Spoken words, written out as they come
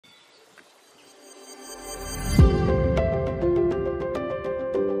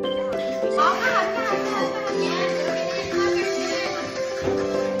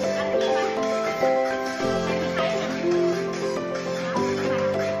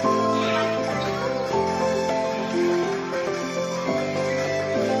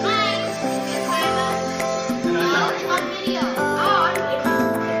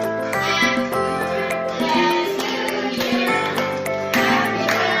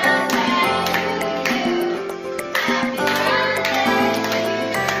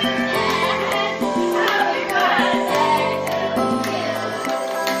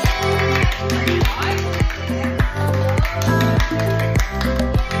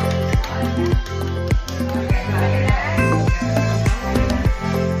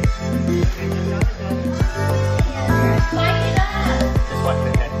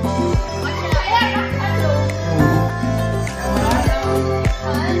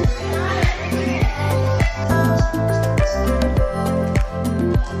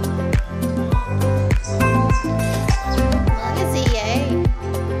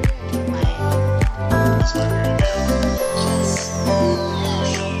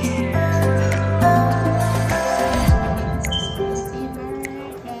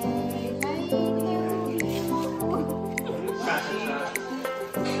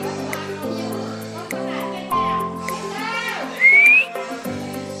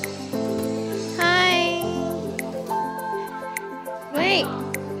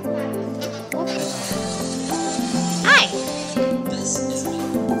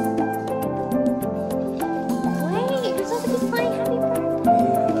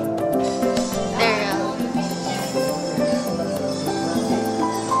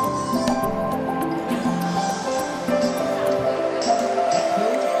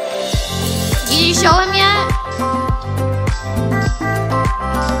Did you show him yet?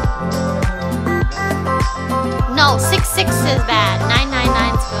 No, 666 is bad.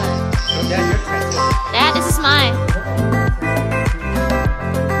 999 is good. Dad, this is mine.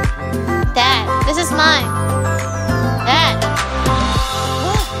 Dad, this is mine. Dad.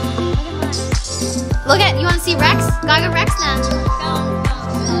 Look at, you want to see Rex? Gotta get Rex now.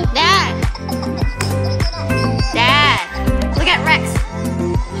 Dad. Dad. Look at Rex.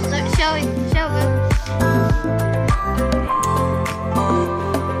 Look, show it. Show it.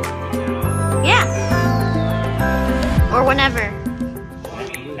 Yeah. Or whenever.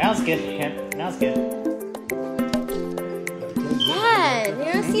 Now it's good, Ken. Now it's good. Dad, you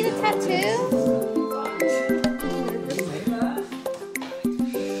want to see the tattoo?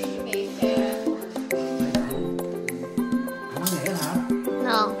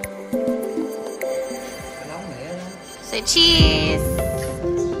 No. Say cheese.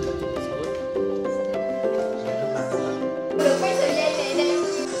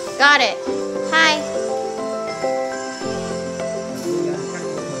 Got it. Hi.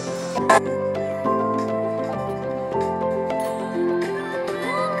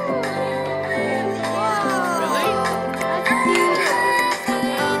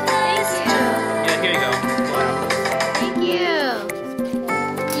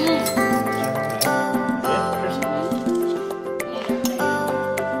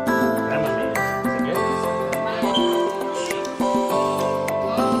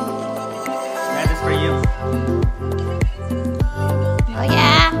 Oh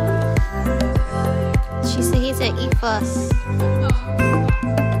yeah. She said he said eat first.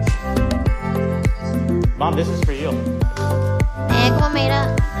 Mom, this is for you. Hey, come on,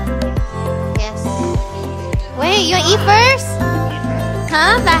 Maida. Yes. Wait, you wanna eat first?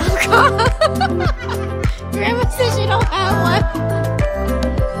 Huh? Babcock? Grandma says you don't have one.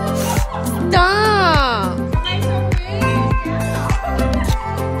 Stop.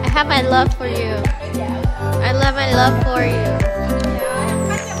 I have my love for you. I love my love for you.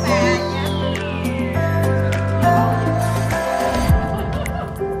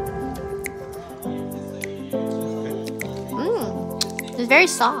 It's very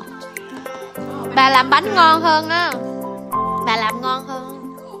soft. Bà làm bánh ngon hơn á. Bà làm ngon hơn.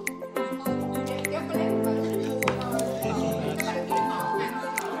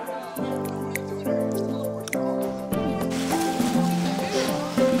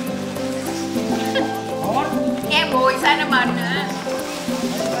 Nghe mùi cinnamon nữa.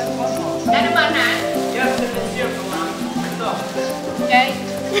 Cinnamon hả? Okay.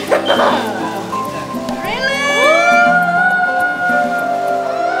 Really?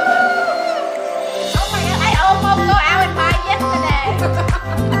 Oh my god, I almost go out and buy yesterday.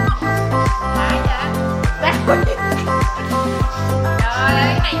 Buy hả? Trời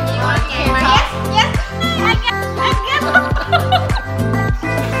ơi, cái này nhiều lắm nha. Yes, yes, I get.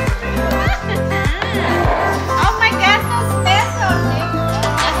 Oh my god, so special.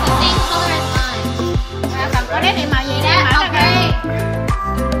 That's the same color as mine. Còn có đế này màu gì đây? Màu này.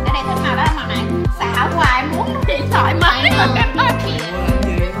 Cái này thích màu đó, màu này. Xạo hoài muốn đi thoải mái. You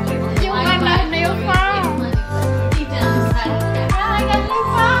want a new phone? I got a new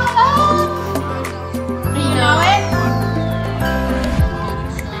phone. Do you know it?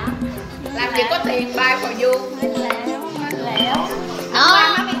 Làm gì có tiền buy for you. Lẻo. Nó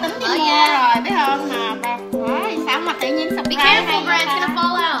mới tính đi mua rồi, biết không? Mà bà sao mà tự nhiên sập. Be careful, Brad, it's gonna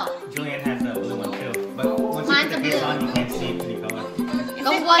fall out. Julian has the blue one too. But once you Mine's put a the case blue. on, you can't see any color.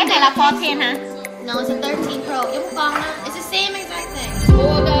 Go Cái này là 14 hả? No, it's a 13 Pro. Giống con đó. It's the same exact thing.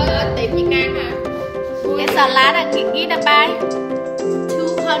 Mua tiệm Việt Nam hả? Cái salad là gigabyte.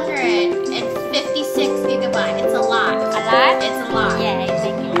 256 gigabyte. It's a lot. A lot? It's a lot. Yeah,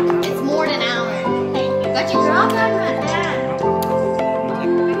 thank you. It's more than ours. Thank you. Got your girl done right there.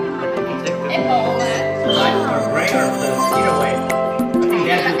 regular food. Either way. I think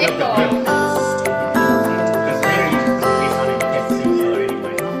Dad can cook the pig. Because later you can put taste on it. You get the same color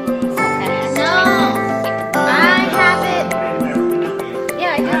anyway. No. I have it.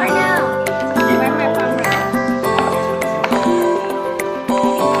 Yeah, I do it right now.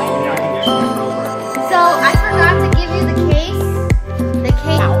 So I forgot to give you the case. The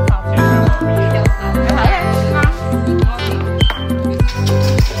case.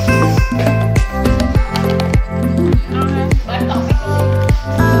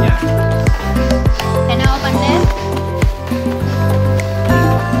 Can I open this?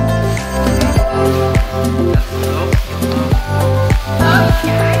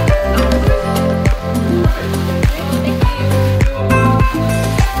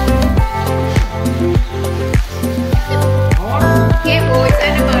 Kem bụi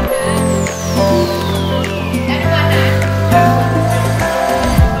cinnamon nữa. Cinnamon hả?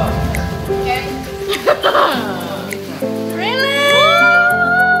 Really?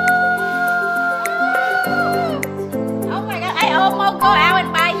 Oh my god, I almost go out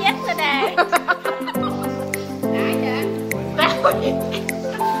and buy yesterday. Đấy hả?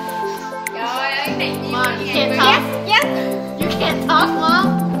 Trời ơi, này nhiều Mom, you nhà can't người talk. yes. You can't talk, Mom.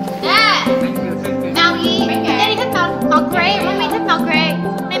 Dad. Now eat. Daddy thích màu gray. Mommy thích màu gray.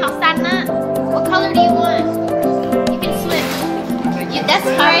 Này màu xanh á. What color do you want? You can switch. That's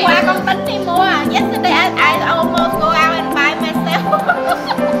Hôm right. qua con tính đi mua. Yesterday I almost go out and buy myself.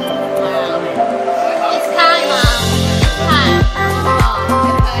 It's time, Mom.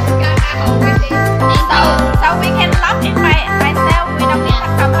 It's time. So we can lock in myself. We don't need a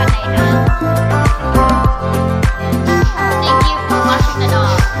company. Thank you for watching the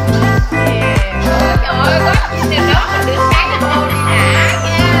dog. Trời ơi, có gì đó mà được cái là cô đi hả?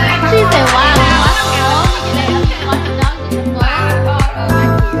 She said, wow, you watch the dog? You watch the dog? You just go.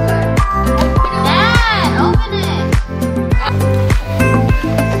 Dad, open it.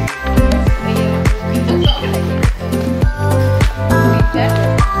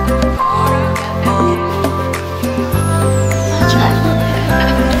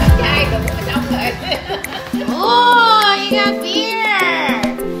 Oh, you got beer.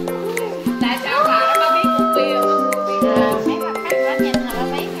 Tại sao bà nó có biết uống bia? Mấy bà khách đã nhìn là bà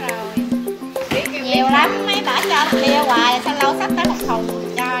biết rồi. Biết cái Nhiều lắm, mấy bà cho bia hoài, sao lâu sắp tới một thùng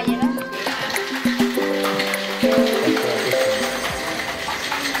cho vậy đó.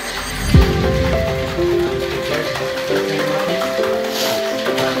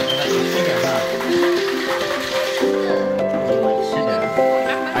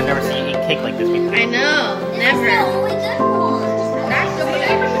 I've never seen you eat cake like this before. I know, never. Đấy, tôi mới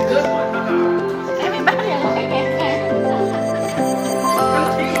lấy